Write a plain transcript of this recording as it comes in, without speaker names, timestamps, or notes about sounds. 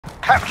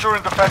Capture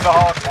and defend the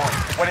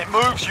hardpoint. When it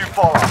moves, you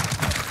follow.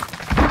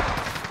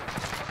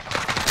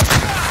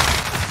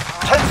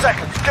 10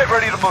 seconds. Get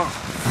ready to move.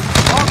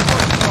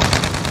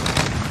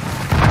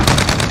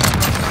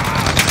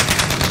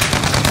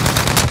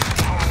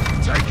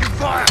 Taking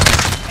fire!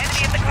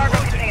 Enemy in the cargo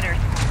containers.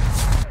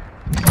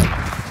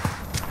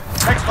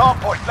 Next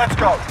hardpoint. Let's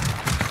go.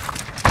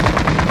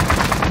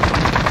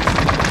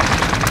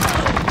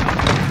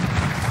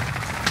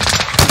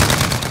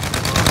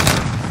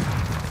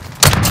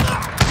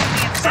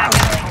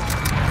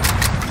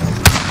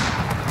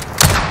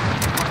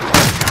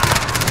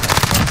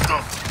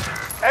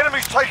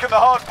 Enemy's taken the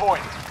hard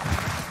point.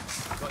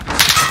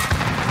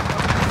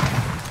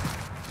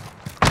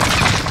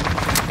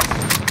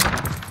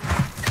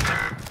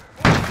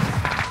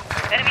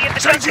 Enemy in the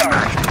Changing junkyard.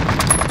 back!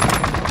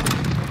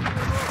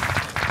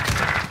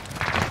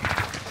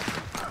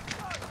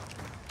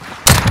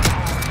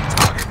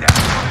 Target down!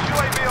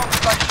 UAV on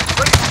station.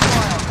 Ready for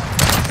fire.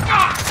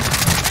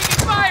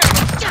 Taking fire!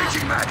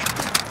 Changing back!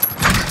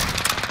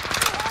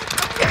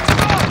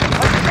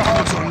 Taking the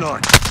hard Guns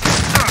online!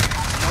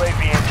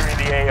 UAV entering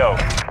the AO.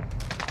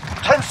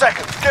 10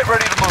 seconds. Get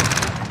ready to move.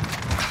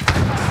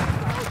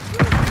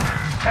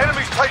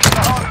 Enemy's taking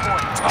the hard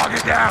point.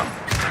 Target down!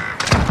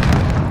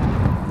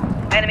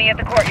 Enemy at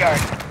the courtyard.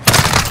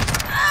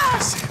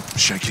 That's it.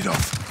 Shake it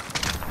off.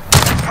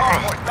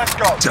 Hard point. Let's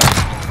go. Done.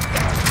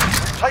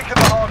 Taking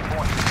the hard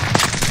point.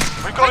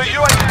 We've got a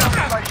UAV on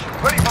station.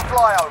 Ready for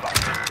flyover.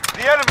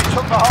 The enemy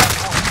took the hard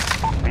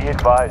point. Be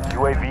advised,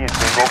 UAV is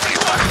single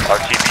fuel.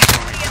 RTB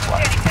for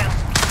resupply. Standing down.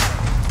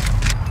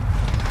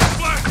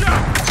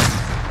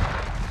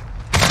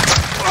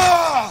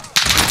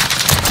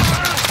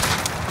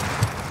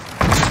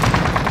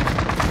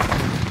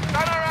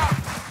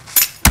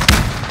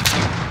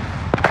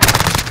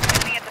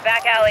 Enemy at the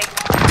back alley.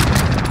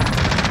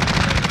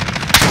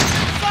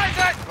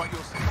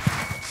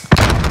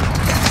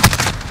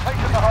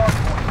 Taking the hard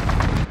point.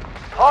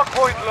 Hard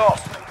point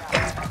lost.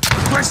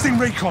 Requesting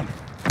recon!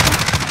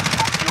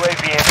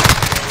 UAV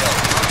entering the AO.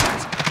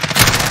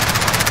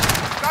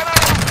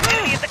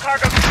 Enemy at the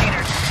cargo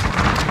containers.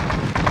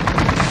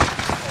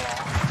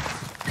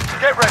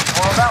 Get ready.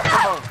 We're about to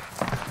move.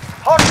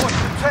 Hard point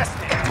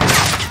contested.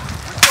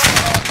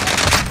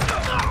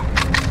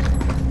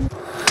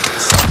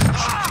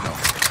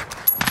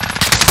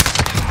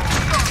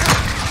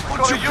 We've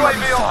got a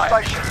UAV on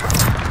station.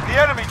 The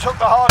enemy took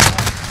the hard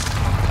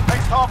point.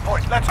 Next hard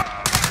point. Let's. The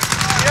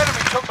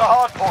enemy took the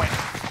hard point.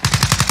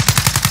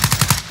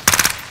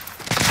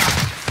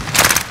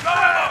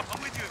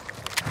 I'm with you!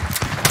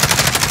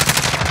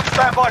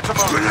 Stand by to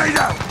move. Grenade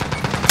out!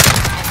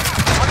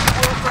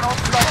 Wilson on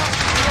station.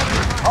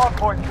 Hard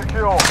point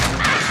secure.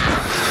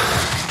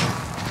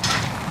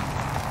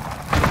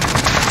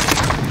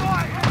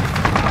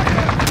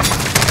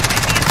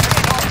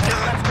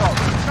 Let's go.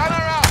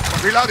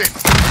 Reloading!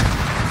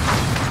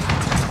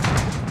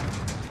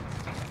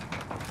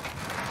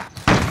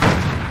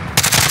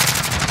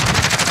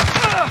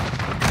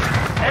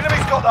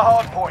 Enemy's got the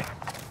hard point.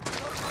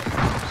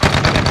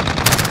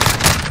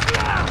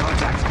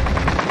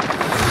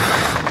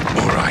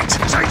 All right,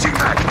 changing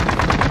back!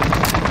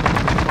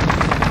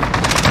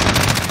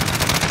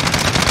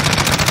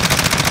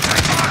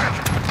 Changing back!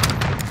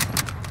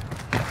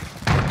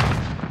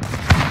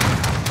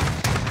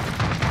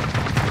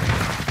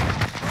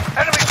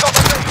 Enemy's got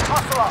the lead.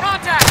 Hustle up.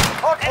 Contact!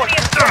 Hard point.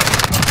 Enemy at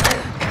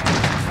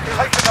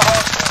Taking the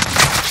hard point.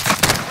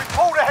 We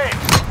pulled ahead.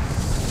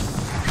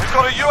 We've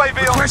got a UAV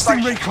on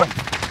Requesting station. recon!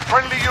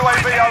 Friendly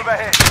UAV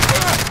overhead.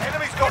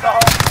 Enemy's got the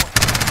hard point.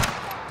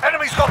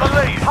 Enemy's got the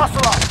lead.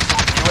 Hustle up.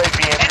 UAV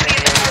entering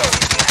the AO.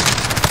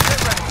 Get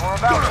ready. We're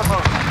about to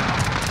move.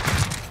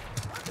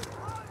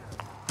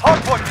 Hard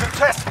point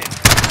contested.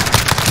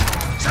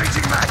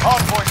 Changing back!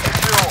 Hard point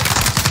secure.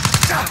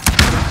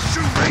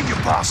 Shoot me, you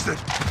bastard!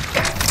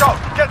 Go.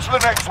 Get to the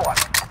next one.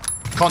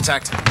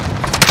 Contact.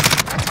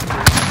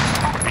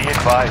 Be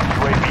advised,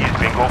 UAV is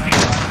bingo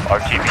fuel.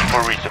 RTB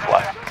for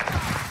resupply.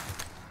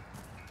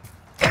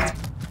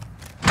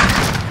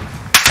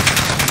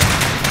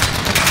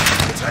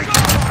 Take it!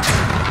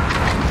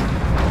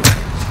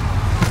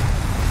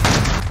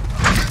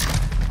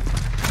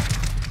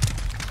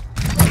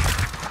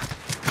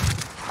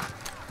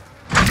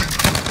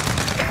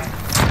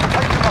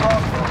 Taking the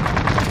hard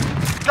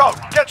point. Go.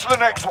 Get to the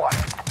next one.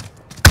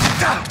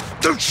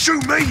 Don't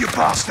shoot me, you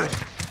bastard!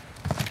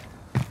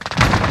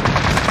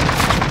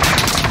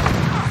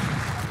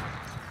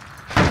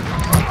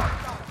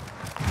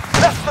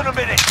 Less than a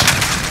minute.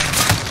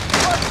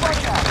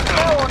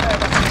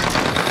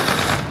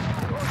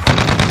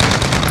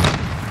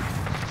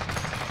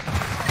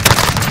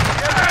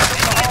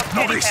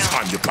 Not this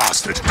time, you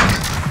bastard!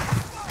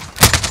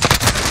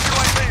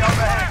 UAV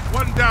overhead.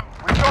 One down.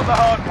 We've got the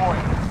hard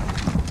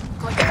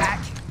point. Going back.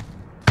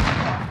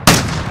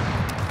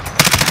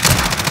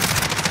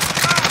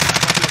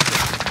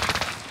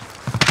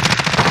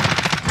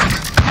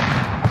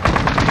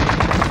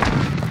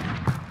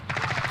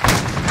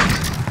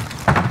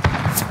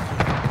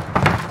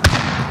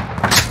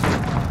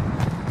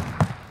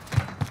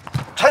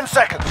 10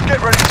 seconds.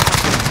 Get ready.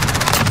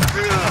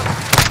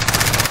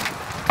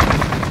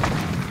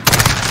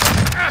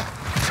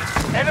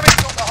 Enemy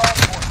got the hard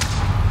point.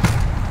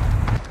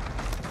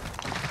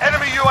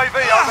 Enemy UAV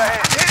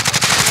overhead.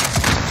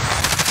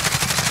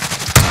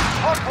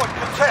 Hardpoint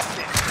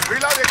contested.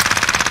 Reloading.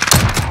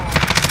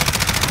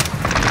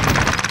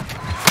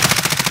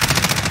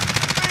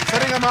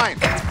 Setting a mine.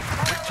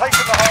 We've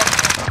taken the hard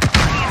point.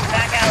 Enemy in the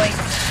back alley.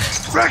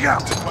 Frag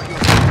out.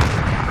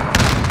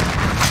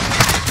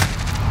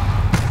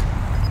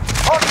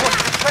 Hardpoint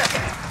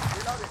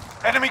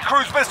contested. Enemy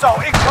cruise missile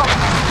incoming.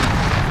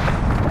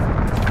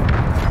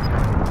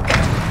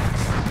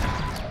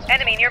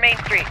 Enemy near Main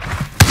Street.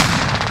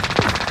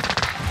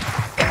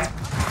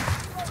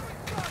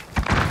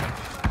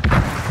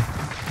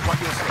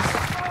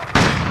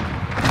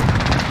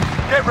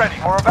 Get ready.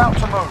 We're about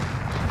to move.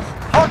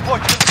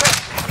 Hardpoint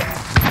contested.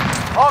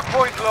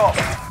 Hardpoint lost.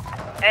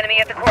 Enemy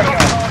at the Got the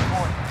courtyard.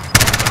 hardpoint.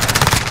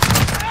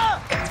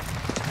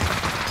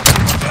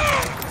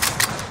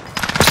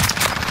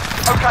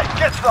 Okay,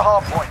 get to the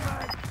hardpoint.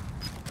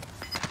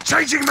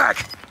 Changing mag.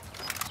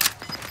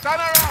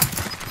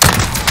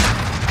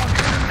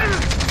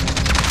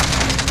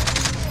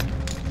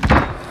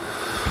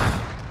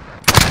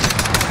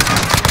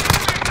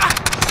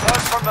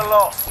 Learn from the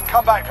loss.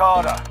 Come back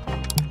harder.